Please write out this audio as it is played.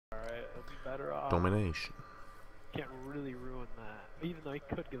better off. Domination. Can't really ruin that. Even though he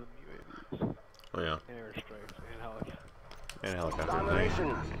could give them UAVs. Oh yeah. And airstrikes and helicopters. And helicopter. Domination.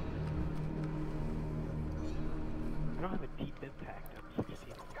 I don't have a deep impact M16.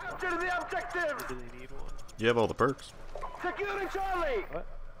 Capture the objective. Do they need one? You have all the perks. Securing Charlie. What?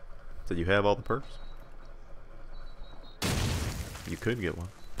 Said you have all the perks. You could get one.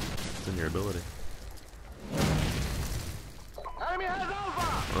 It's in your ability. Enemy has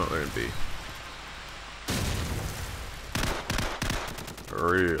Alpha. Oh, there'd be.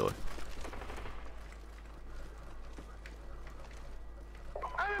 Really?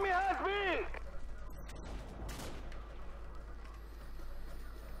 Enemy has B.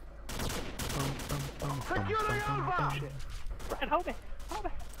 Securing Alpha. Shit. Ryan, hold it! Hold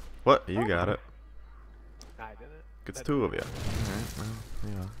it! What? You got it. Nah, I didn't. It's two of you. Alright, well,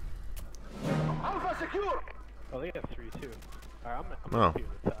 yeah. Alpha secure. Oh, they got 3 too. Alright, I'm Oh. gonna be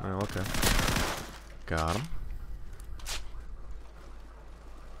at the top. Oh, okay. Got him.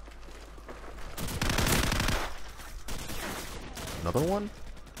 Another one?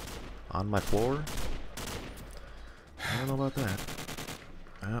 On my floor? I don't know about that.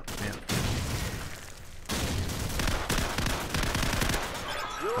 Oh, man.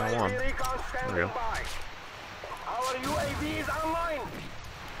 Got one. UAV recon There we standing go. by. Our UAV is online.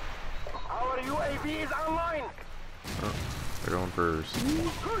 Our UAV is online. Oh, they're going for C.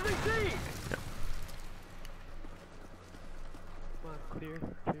 Cruising C. Yep. Come on, clear.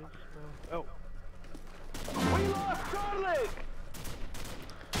 Clear the smoke. Oh. We lost Charlie.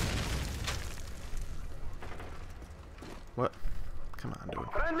 What? Come on,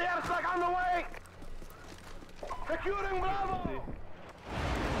 dude. Friendly airstrike on the way. Securing Bravo.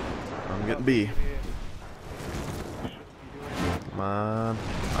 I'm getting B. Come on.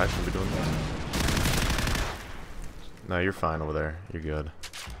 I should be doing that. No, you're fine over there. You're good.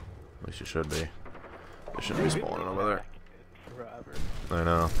 At least you should be. You shouldn't be spawning over there. Forever. I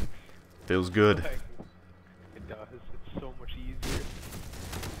know. Feels good. Like, it does. It's so much easier.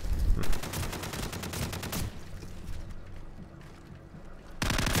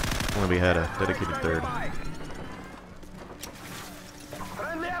 We had a dedicated third.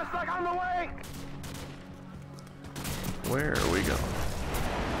 Friendly airstrike on the way. Where are we going?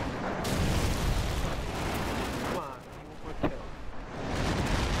 Come on, one more kill.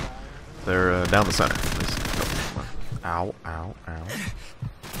 They're down the center. Ow, ow, ow.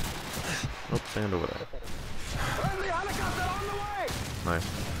 Oh, stand over there. Friendly helicopter on the way. Nice.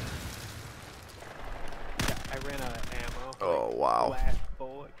 Yeah, I ran out of ammo. Oh, wow. Last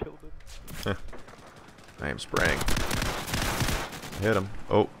bullet killed him. I am spraying. Hit him.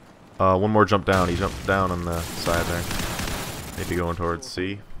 Oh, one more jump down. He jumped down on the side there. Maybe going towards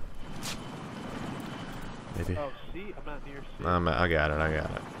C. Maybe. Oh, C? I'm not near C. I got it. I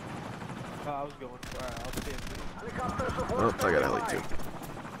got it. Oh, I was going for it. I'll stay in B. Helicopter support. Oh, I got heli too.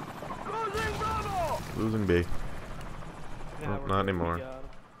 Losing Bravo. Losing B. Yeah, Oh, we're not good. anymore. We got him.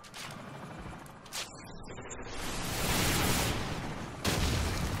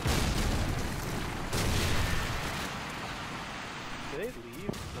 Did they leave?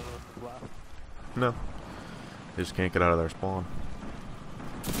 No, left. No. They just can't get out of their spawn.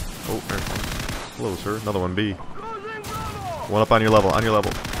 Oh, there's one. Closer. Another one B. Losing Bravo. One up on your level. On your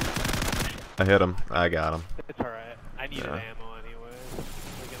level. I hit him. I got him. It's alright. I needed Yeah. ammo anyway.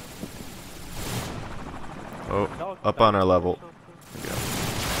 Oh, up on our level. There we go.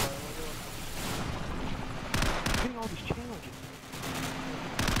 Getting all these challenges.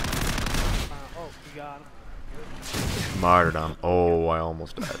 Oh, we got him. Martyrdom. Oh, I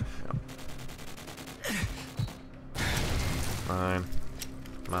almost died. Yep. Mine.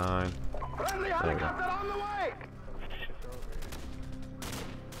 Mine. Friendly There we go. helicopter on the way. Shit, they're over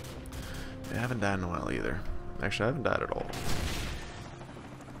here. I haven't died in a while either. Actually, I haven't died at all.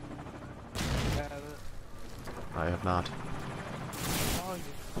 Have it. I have not. Oh,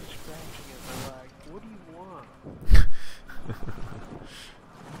 you're scratching at my leg. What do you want?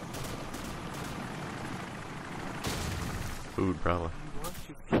 Food, probably. You want to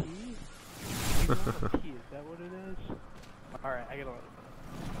pee? You want to pee? Is that what it is? Alright, I gotta let him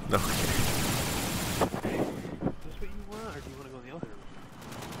No. know. Is this what you want, or do you want to go in the other room?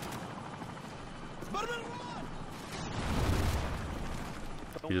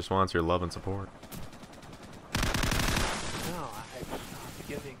 He just wants your love and support. No, I stopped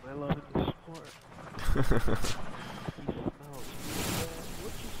giving my love and support. He smells really bad.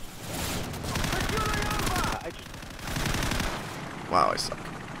 What just... I just... Wow, I suck.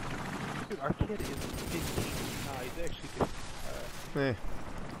 Dude, our kid is 15. He's actually 15. Eh.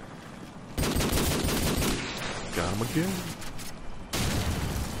 Got him again.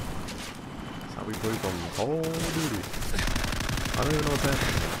 Now we play some Call of Duty. I don't even know what's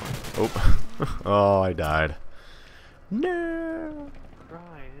happening. Oh. Oh, I died. No.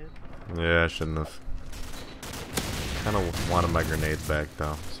 Ryan. Yeah, I shouldn't have. Kind of wanted my grenades back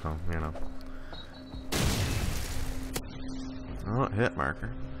though, so you know. Oh, hit marker.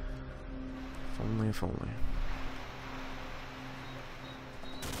 If only.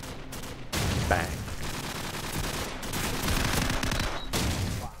 Bang.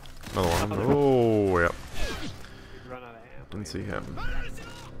 Another one. Oh, yep. Run out of ammo. Didn't see him.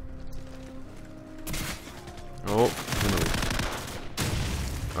 Oh, he moved.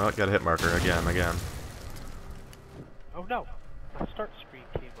 Oh, got a hit marker again. Oh no! My start screen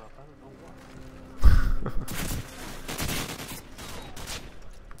came up. I don't know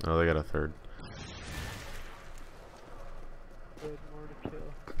why. Oh, they got a third. Good, more to kill.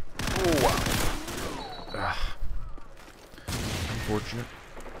 Oh, wow. Ah. Unfortunate.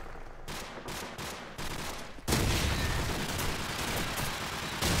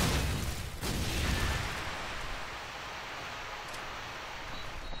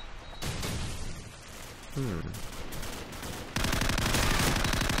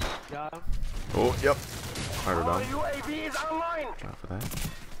 Got him. Oh, yep. Harder Our down. UAV is online. Shot for that.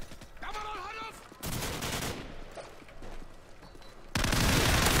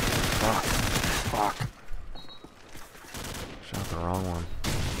 Fuck. Shot the wrong one.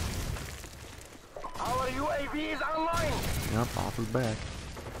 Our UAV is online. Yep, off his back.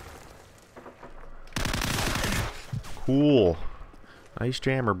 Cool. Nice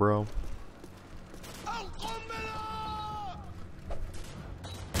jammer, bro.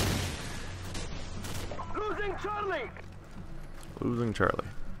 Losing Charlie. Losing Charlie.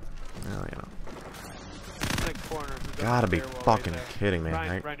 Well, you know. Like corner. Gotta be fucking kidding me.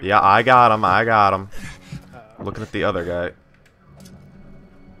 Ryan, Yeah, I got him. Looking at the other guy.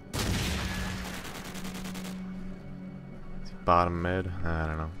 Bottom mid? I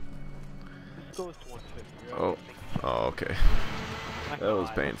don't know. This goes to 150. Oh. Oh, okay. That was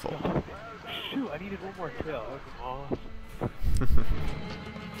painful. Shoot, I needed one more kill. That was awesome.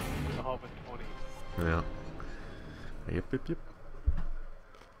 All but 20. Yeah. Yep. Kick their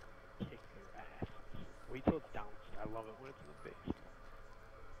ass. Wait till it's down. I love it when it's in the face.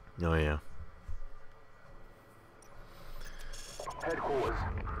 Oh, yeah. Headquarters.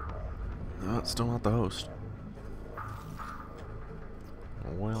 No, it's still not the host.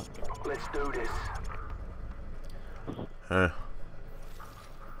 Oh, well. Let's do this.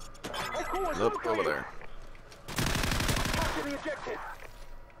 Headquarters Look located. over there. Capture the objective.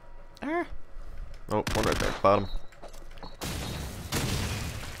 Oh, one right there. Bottom.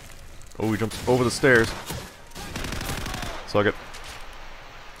 Oh, he jumps over the stairs. Suck it.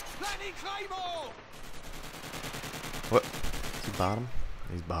 What? Is he bottom?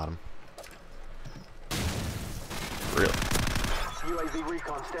 He's bottom. Really? UAV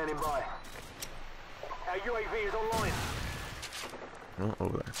recon standing by. Our UAV is online. Oh,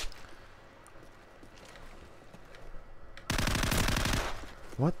 over there.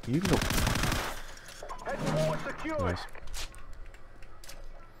 What? You know. Headquarters secured. Nice.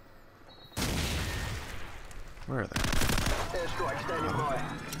 Where are they? Airstrike standing by.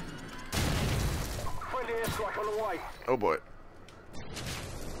 Friendly airstrike on the way. Oh boy.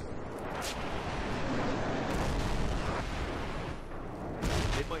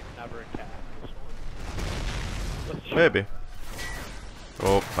 They might never attack this one. Let's Maybe.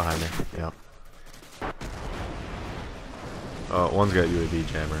 Oh, behind me. Yep. One's got UAV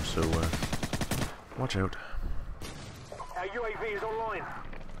jammer, so watch out. Our UAV is online.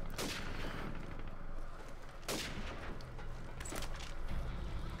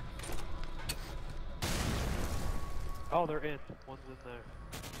 Oh, they're in. One's in there.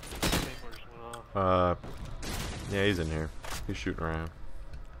 Timer just went off. Yeah, he's in here. He's shooting around.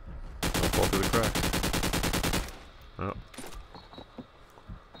 Don't fall through the crack. Oh.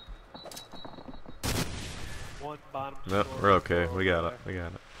 One bottom. Nope, floor, we're okay. floor We got over it. We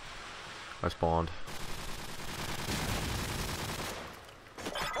got it. I spawned.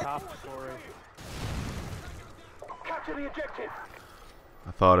 there. Top story. Capture the objective.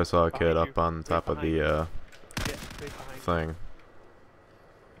 I thought I saw a kid Behind up you. on top of the Yeah, straight behind. thing.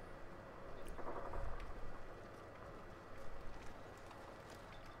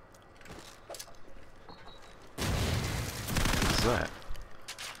 What's that?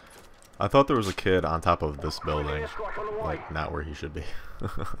 I thought there was a kid on top of this building. Airstrike on the way. Like, not where he should be.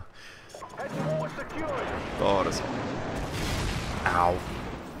 Headquarters secured. Thought it's... Ow.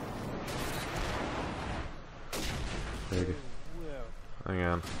 Big. Whoa. Hang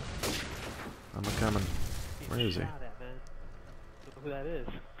on. I'm a coming. He's Where is he? shot at, man. Don't know who that is.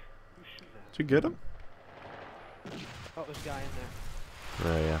 Who's shooting at? Did you get him? Oh, there's a guy in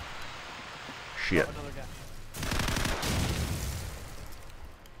there. Oh, yeah. Shit. Oh, another guy.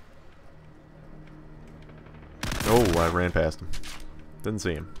 Oh, I ran past him. Didn't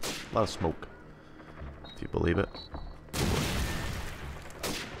see him. A lot of smoke. If you believe it.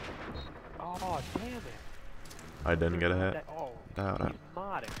 Oh, damn it. I didn't get a hit. Oh, Doubt he's it.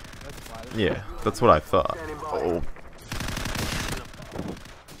 modding. That's why. Yeah, that's what I thought. Oh.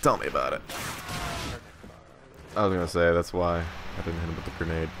 Tell me about it. I was gonna say, that's why I didn't hit him with the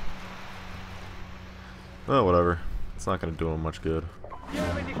grenade. Oh, whatever. It's not gonna do him much good.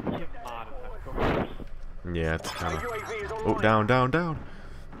 Yeah, it's kinda... Oh, down, down, down!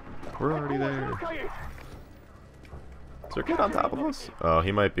 We're already there. Is there a kid on top of us? Oh,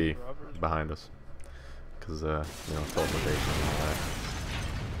 he might be behind us. Because, you know, teleportation and all that.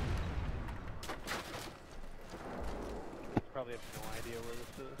 Probably have no idea where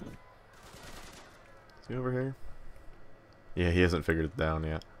this is. Is he over here? Yeah, he hasn't figured it down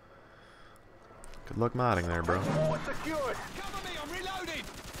yet. Good luck modding there, bro. Cover me, I'm reloading.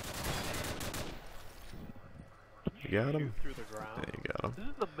 You got him? Through the ground. Yeah, you got him. This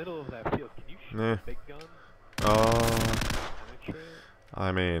is the middle of that field. Can you shoot Nah. a big gun? Oh, Penetrate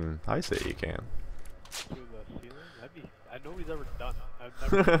I mean, I say you can. through the ceiling? That'd be... nobody's ever done it. I've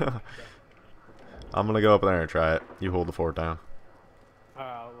never done it. I'm gonna go up there and try it. You hold the fort down.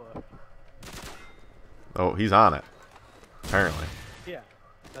 I'll look. Oh, he's on it. Apparently. Yeah,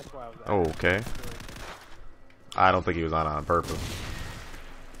 that's why I was Oh, okay. I don't think he was on purpose.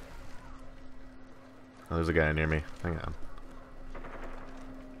 Oh, there's a guy near me. Hang on.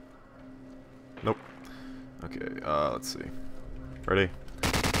 Nope. Okay, let's see. Ready?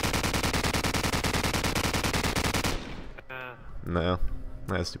 No.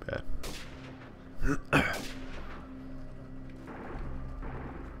 That's too bad.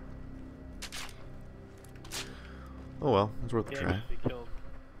 Oh well, it's worth a try. He killed.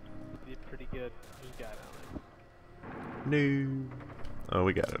 He did pretty good. There's a guy down No. Oh,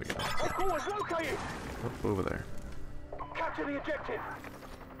 we got it again. Headquarters located. Up over there. Capture the objective.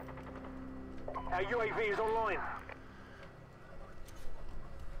 Our UAV is online.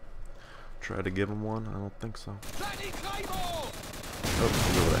 Try to give him one? I don't think so. Planting Claymore. Oh,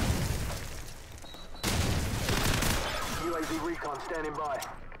 he's over there. UAV recon standing by.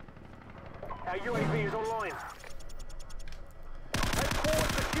 Our UAV is online.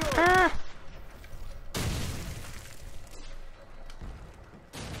 Headquarters secure.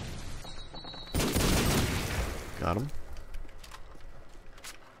 Got him.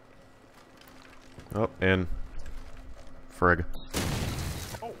 Oh, in. Frig.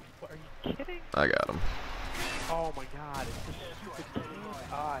 Oh, what, are you kidding? I got him. Oh my god, it's the stupid kid.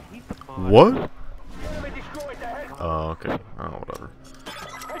 Ah, he's the mod. What? Enemy destroyed the head. Oh, okay. Oh, whatever.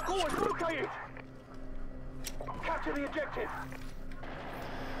 Headquarters located. Capture the objective.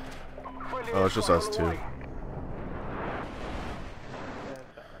 Friendly Oh, it's just us airstrike two. on the way.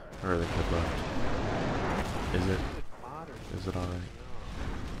 Where are the kid left? Is it? Is it alright?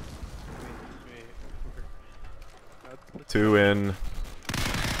 Two in.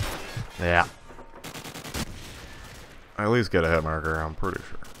 Yeah. I at least get a hit marker, I'm pretty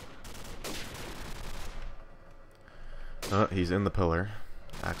sure. He's in the pillar.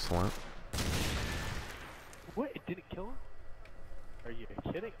 Excellent. What? It didn't kill him? Are you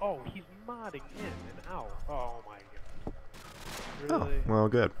kidding? Oh, he's modding in and out. Oh my god. Really? Oh, well,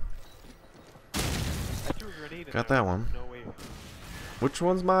 good. I threw a grenade in Got there. that one. No way. Which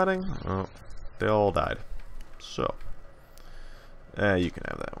one's modding? Oh, they all died. So. You can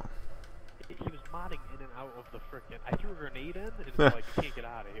have that one. He was modding in and out of the frickin'. I threw a grenade in and it's like, you can't get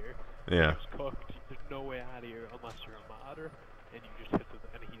out of here. Yeah. It's cooked. There's no way out of here unless you're a modder and you just hit the.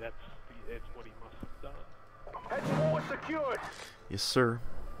 And that's what he must have done. Headquarters secured. Yes, sir.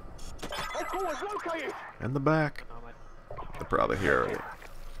 Headquarters located. In the back. And I'm They're probably here already.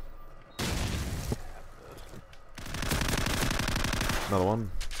 Another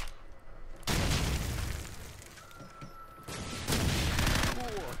one.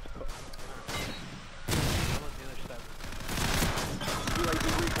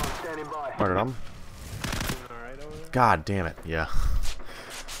 UAV recon standing by. Murdered him. Alright over there? God damn it. Yeah.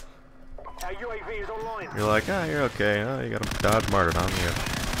 Our UAV is online. You're like, ah, you're okay. Oh, you got a dodge martyred on you.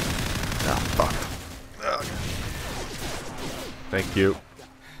 Ah, fuck. Okay. Thank you.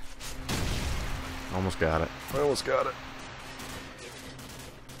 Almost got it. I almost got it.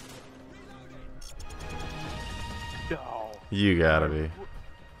 No. You gotta be.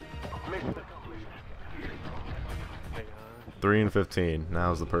 Missed it. Hang on. 3 and 15.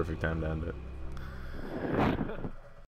 Now's the perfect time to end it.